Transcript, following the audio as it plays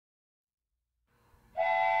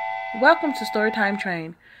Welcome to Storytime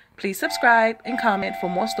Train. Please subscribe and comment for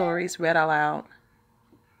more stories read aloud.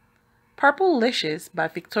 Purplelicious by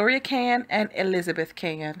Victoria Kann and Elizabeth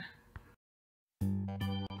Kann.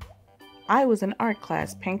 I was in art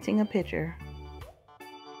class painting a picture.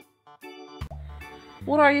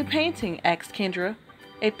 "What are you painting?" asked Kendra.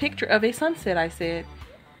 "A picture of a sunset," I said.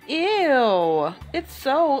 "Ew, it's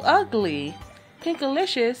so ugly."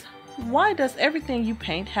 "Pinkalicious, why does everything you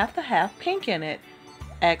paint have to have pink in it?"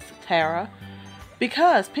 asked Tara.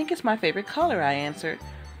 "Because pink is my favorite color," I answered.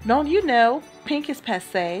 "Don't you know pink is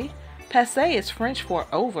passé? Passé is French for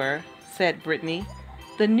over," said Brittany.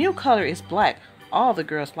 "The new color is black. All the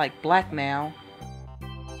girls like black now."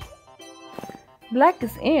 "Black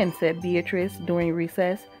is in," said Beatrice during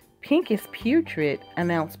recess. "Pink is putrid,"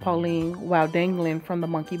 announced Pauline while dangling from the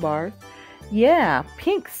monkey bars. "Yeah,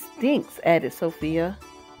 pink stinks," added Sophia.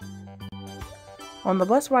 On the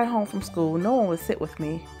bus ride home from school, no one would sit with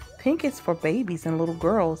me. "Pink is for babies and little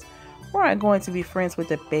girls. We aren't going to be friends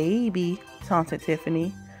with a baby," taunted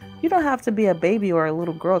Tiffany. "You don't have to be a baby or a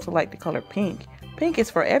little girl to like the color pink. Pink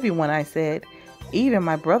is for everyone," I said. "Even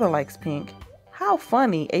my brother likes pink." "How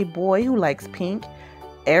funny, a boy who likes pink."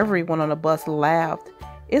 Everyone on the bus laughed.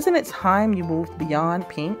 "Isn't it time you moved beyond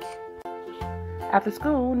pink?" After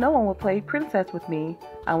school, no one would play princess with me.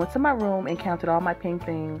 I went to my room and counted all my pink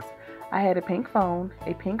things. I had a pink phone,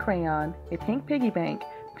 a pink crayon, a pink piggy bank,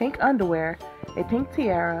 pink underwear, a pink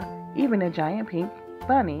tiara, even a giant pink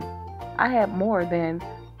bunny. I had more than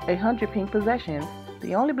 100 pink possessions.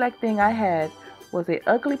 The only black thing I had was an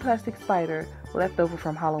ugly plastic spider left over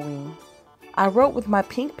from Halloween. I wrote with my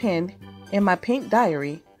pink pen in my pink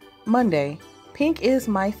diary. Monday, pink is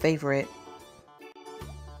my favorite.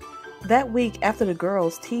 That week, after the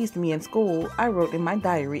girls teased me in school, I wrote in my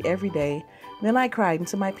diary every day. Then I cried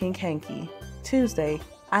into my pink hanky. Tuesday,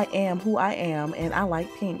 I am who I am and I like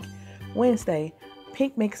pink. Wednesday,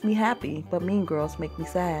 pink makes me happy, but mean girls make me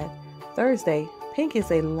sad. Thursday, pink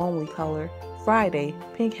is a lonely color. Friday,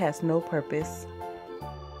 pink has no purpose.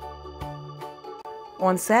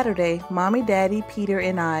 On Saturday, Mommy, Daddy, Peter,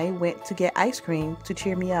 and I went to get ice cream to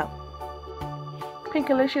cheer me up.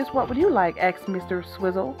 "Pinkalicious, what would you like?" asked Mr.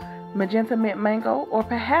 Swizzle. "Magenta mint mango, or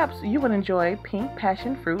perhaps you would enjoy pink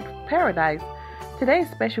passion fruit paradise. Today's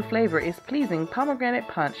special flavor is pleasing pomegranate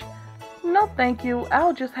punch." "No, thank you.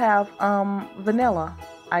 I'll just have, vanilla."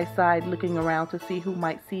 I sighed, looking around to see who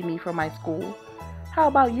might see me from my school. "How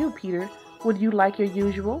about you, Peter? Would you like your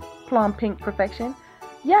usual plum pink perfection?"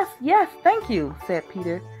 Yes, thank you," said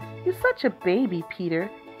Peter. "You're such a baby, Peter.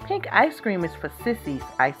 Pink ice cream is for sissies,"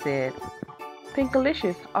 I said.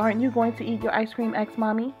 "Pinkalicious, aren't you going to eat your ice cream?" asked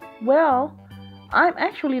Mommy. "Well, I'm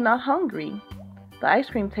actually not hungry." The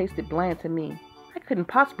ice cream tasted bland to me. I couldn't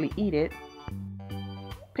possibly eat it.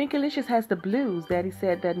 "Pinkalicious has the blues," Daddy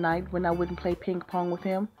said that night when I wouldn't play ping pong with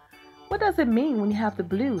him. "What does it mean when you have the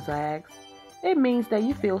blues?" I asked. "It means that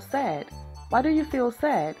you feel sad." "Why do you feel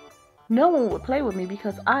sad?" "No one would play with me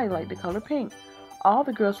because I like the color pink. All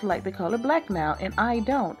the girls like the color black now, and I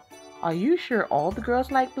don't." "Are you sure all the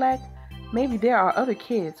girls like black? Maybe there are other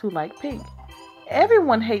kids who like pink."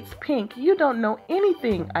 "Everyone hates pink. You don't know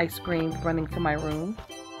anything," I screamed, running to my room.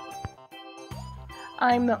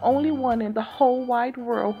 "I'm the only one in the whole wide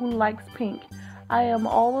world who likes pink. I am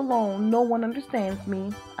all alone. No one understands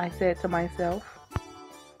me," I said to myself.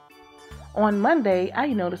 On Monday, I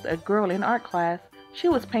noticed a girl in art class. She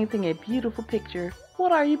was painting a beautiful picture.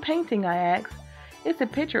 "What are you painting?" I asked. "It's a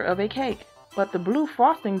picture of a cake, but the blue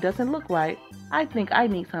frosting doesn't look right. I think I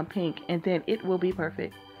need some pink, and then it will be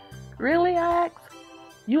perfect." "Really?" I asked.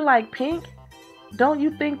 "You like pink? Don't you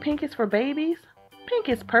think pink is for babies?" "Pink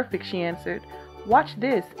is perfect," she answered. "Watch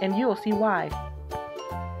this, and you'll see why."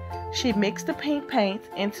 She mixed the pink paint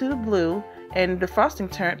into the blue, and the frosting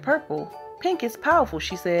turned purple. "Pink is powerful,"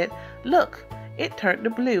 she said. "Look, it turned the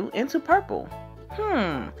blue into purple."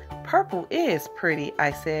 Purple is pretty,"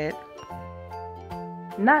 I said.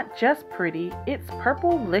 "Not just pretty, it's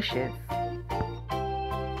purplelicious."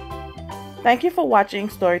 Thank you for watching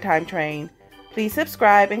Storytime Train. Please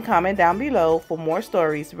subscribe and comment down below for more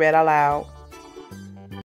stories read aloud.